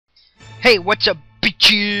Hey, what's up,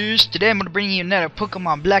 bitches? Today I'm going to bring you another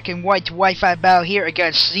Pokemon Black and White Wi-Fi battle here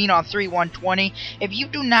against XENON3120. If you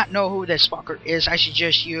do not know who this fucker is, I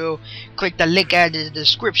suggest you click the link in the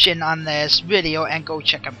description on this video and go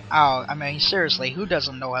check him out. I mean, seriously, who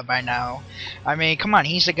doesn't know him by now? I mean, come on,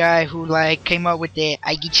 he's the guy who, like, came up with the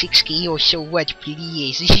I get 6K or so what,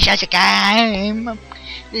 please. This is just a game.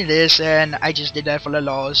 Listen, I just did that for the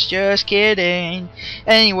lols. Just kidding.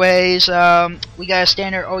 Anyways, we got a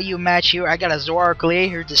standard OU match here. I got a Zorkly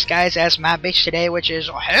here disguised as my bitch today, which is,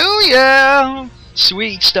 oh, hell yeah!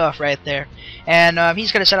 Sweet stuff right there. And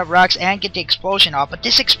he's gonna set up rocks and get the explosion off, but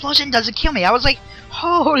this explosion doesn't kill me. I was like,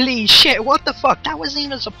 holy shit, what the fuck? That wasn't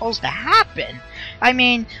even supposed to happen. I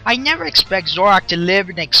mean, I never expect Zorak to live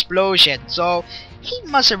in an explosion, so he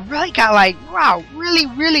must have really got, like, wow,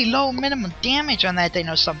 really low minimum damage on that thing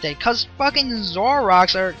or something, cause fucking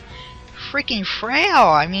Zoroarks are freaking frail.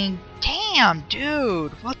 I mean, damn,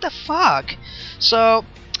 dude, what the fuck? So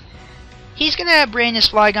he's gonna bring this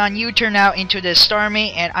Flygon U-turn out into the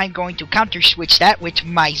Starmie, and I'm going to counter switch that with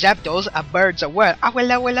my Zapdos. A bird's a word. A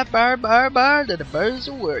bird, and a bird's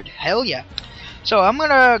a word. Hell yeah. So I'm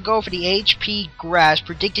gonna go for the HP Grass,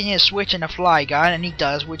 predicting his switch in the Flygon, and he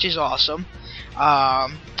does, which is awesome.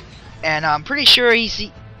 And I'm pretty sure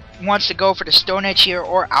he wants to go for the Stone Edge here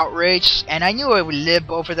or Outrage, and I knew I would live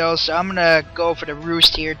both of those, so I'm gonna go for the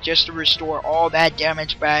Roost here just to restore all that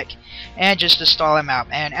damage back and just to stall him out.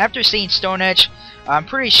 And after seeing Stone Edge, I'm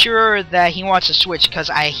pretty sure that he wants to switch because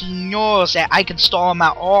he knows that I can stall him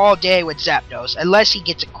out all day with Zapdos unless he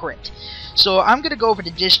gets a crit. So I'm gonna go for the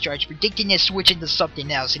Discharge, predicting his switch into something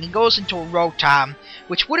else, and he goes into a Rotom,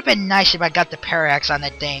 which would have been nice if I got the Parallax on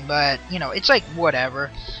that thing, but you know, it's like whatever.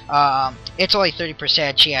 It's only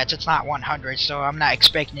 30% chance, it's not 100, so I'm not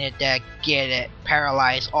expecting it to get it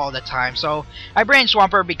paralyzed all the time. So I Brain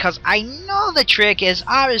Swamper because I know the trick is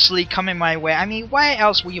obviously coming my way. I mean, why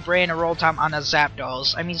else will you Brain a Rotom on a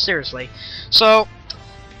Zapdos? I mean, seriously. So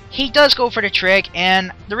he does go for the trick,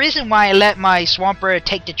 and the reason why I let my Swampert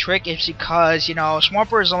take the trick is because, you know,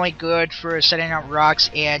 Swampert is only good for setting up rocks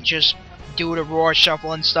and just do the roar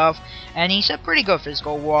shuffle and stuff, and he's a pretty good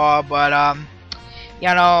physical wall, but you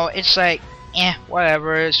know, it's like,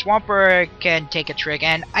 whatever. Swampert can take a trick,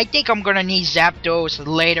 and I think I'm gonna need Zapdos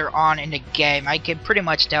later on in the game. I can pretty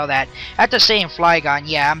much tell that. At the same Flygon,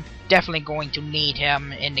 yeah, I'm definitely going to need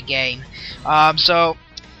him in the game. So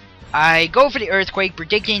I go for the Earthquake,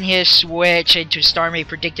 predicting his switch into Starmie,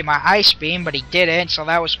 predicting my Ice Beam, but he didn't, so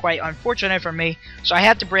that was quite unfortunate for me. So I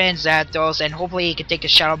had to brand Zapdos, and hopefully he can take a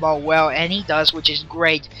Shadow Ball well, and he does, which is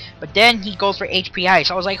great. But then he goes for HP Ice.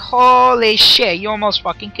 I was like, holy shit, you almost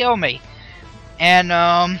fucking killed me. And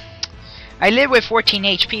I live with 14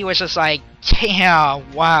 HP, which is like,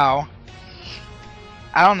 damn, wow.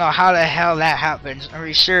 I don't know how the hell that happens. I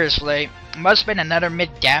mean, seriously, it must have been another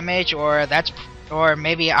mid damage, or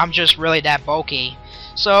maybe I'm just really that bulky.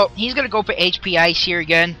 So he's gonna go for HP Ice here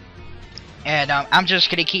again, and I'm just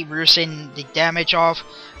gonna keep roosting the damage off,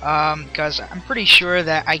 because I'm pretty sure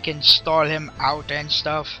that I can stall him out and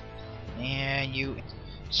stuff.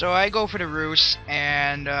 So I go for the roost,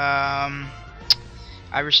 and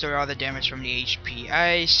I restore all the damage from the HP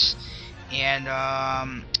Ice, and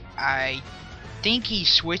I think he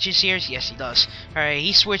switches here. Yes, he does. Alright,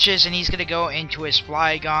 he switches, and he's gonna go into his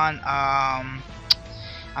Flygon.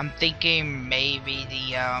 I'm thinking maybe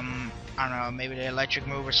the I don't know, maybe the electric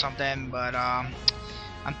move or something, but I'm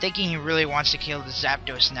thinking he really wants to kill the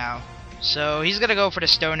Zapdos now. So he's gonna go for the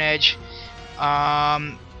Stone Edge.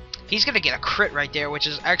 He's gonna get a crit right there, which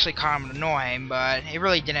is actually kind of annoying, but it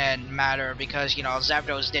really didn't matter because, you know,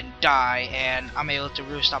 Zapdos didn't die, and I'm able to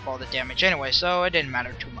roost up all the damage anyway, so it didn't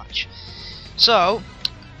matter too much. So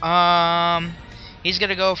he's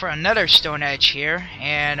gonna go for another Stone Edge here,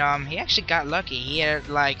 and he actually got lucky. He had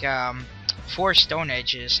like 4 Stone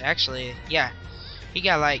Edges. Actually, yeah, he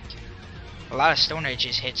got like a lot of Stone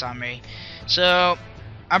Edges hits on me. So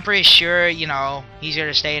I'm pretty sure, you know, he's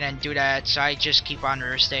gonna stay in and do that. So I just keep on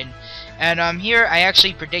roosting. And here I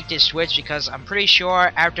actually predict his switch because I'm pretty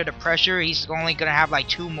sure after the pressure he's only gonna have like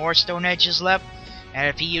 2 more Stone Edges left, and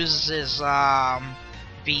if he uses his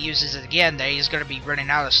it again, then he's going to be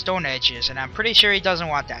running out of Stone Edges, and I'm pretty sure he doesn't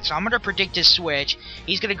want that. So I'm going to predict his switch.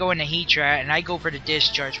 He's going to go into Heatran, and I go for the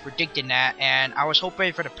Discharge, predicting that, and I was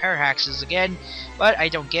hoping for the Parallaxes again, but I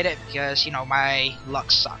don't get it because, you know, my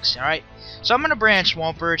luck sucks, alright? So I'm going to brand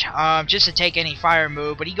Swampert just to take any fire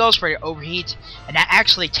move, but he goes for the Overheat, and that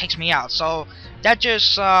actually takes me out. So that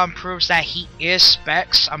just proves that he is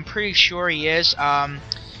Specs. I'm pretty sure he is,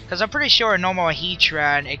 because I'm pretty sure a normal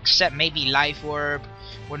Heatran, except maybe Life Orb,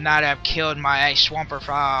 would not have killed my Swampert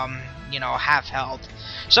from, you know, half health.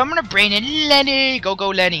 So I'm gonna bring in Lenny. Go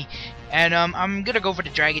Lenny. And I'm gonna go for the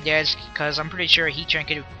Dragon Dance because I'm pretty sure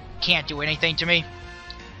Heatran can't do anything to me.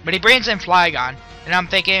 But he brings in Flygon, and I'm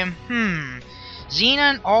thinking,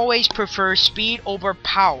 Xenon always prefers speed over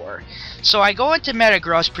power. So I go into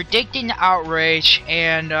Metagross predicting the Outrage,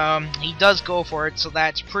 and he does go for it, so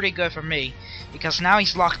that's pretty good for me. Because now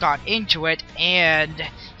he's locked on into it, and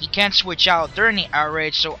he can't switch out during the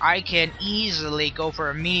Outrage, so I can easily go for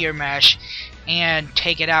a Meteor Mash and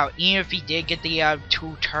take it out. Even if he did get the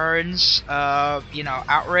 2 turns of,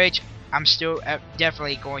 Outrage, I'm still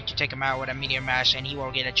definitely going to take him out with a Meteor Mash, and he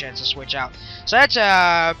won't get a chance to switch out. So that's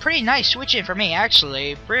a pretty nice switch in for me,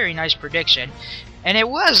 actually. Very nice prediction. And it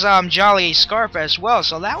was Jolly Scarf as well,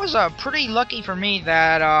 so that was pretty lucky for me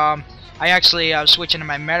that I actually switched into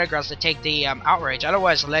my Metagross to take the Outrage.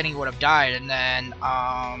 Otherwise, Lenny would have died, and then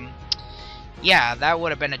yeah, that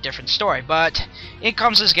would have been a different story. But in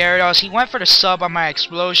comes this Gyarados. He went for the sub on my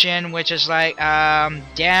Explosion, which is like,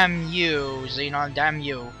 damn you, Xenon, damn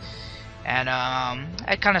you. And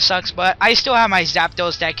it kind of sucks, but I still have my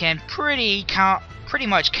Zapdos that can pretty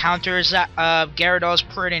much counters that Gyarados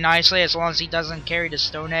pretty nicely, as long as he doesn't carry the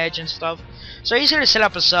Stone Edge and stuff. So he's gonna set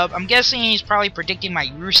up a sub. I'm guessing he's probably predicting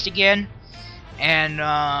my Roost again, and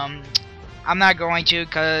I'm not going to,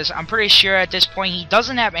 because I'm pretty sure at this point he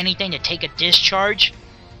doesn't have anything to take a Discharge,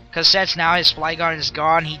 because since now his Flygon is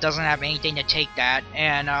gone, he doesn't have anything to take that,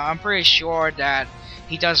 and I'm pretty sure that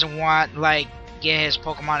he doesn't want, like, get his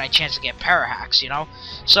Pokemon a chance to get Power Hacks,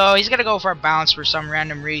 So he's gonna go for a bounce for some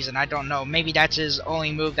random reason. I don't know. Maybe that's his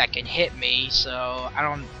only move that can hit me, so I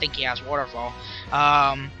don't think he has Waterfall.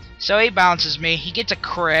 So he bounces me. He gets a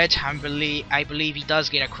crit. I believe he does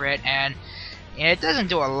get a crit, and it doesn't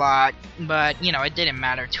do a lot, but it didn't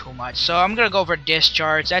matter too much. So I'm gonna go for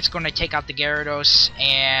Discharge. That's gonna take out the Gyarados,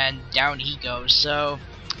 and down he goes. So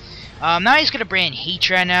now he's gonna bring in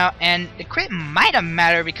Heatran out, and the crit might have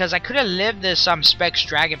mattered because I could have lived this Specs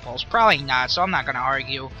Dragon Pulse. Probably not, so I'm not gonna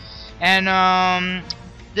argue. And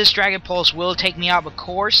this Dragon Pulse will take me out of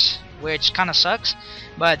course, which kind of sucks.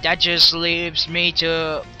 But that just leaves me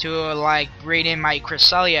to like bring in my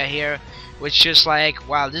Cresselia here, which just like,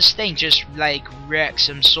 wow, this thing just like wrecks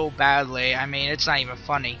him so badly. I mean, it's not even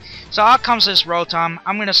funny. So out comes this Rotom.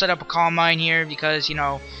 I'm gonna set up a Calm Mind here because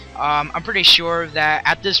I'm pretty sure that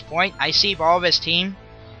at this point I see all of his team,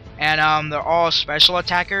 and they're all special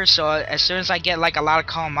attackers. So as soon as I get like a lot of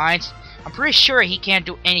Calm Minds, I'm pretty sure he can't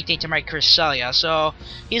do anything to my Cresselia. So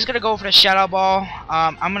he's gonna go for the Shadow Ball.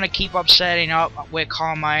 I'm gonna keep up setting up with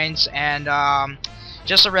Calm Minds, and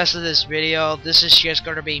just the rest of this video, this is just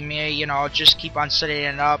gonna be me, just keep on setting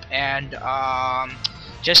it up, and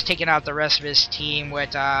just taking out the rest of his team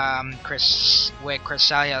with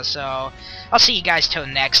Cresselia. So I'll see you guys till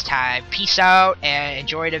next time. Peace out and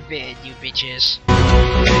enjoy the vid, you bitches.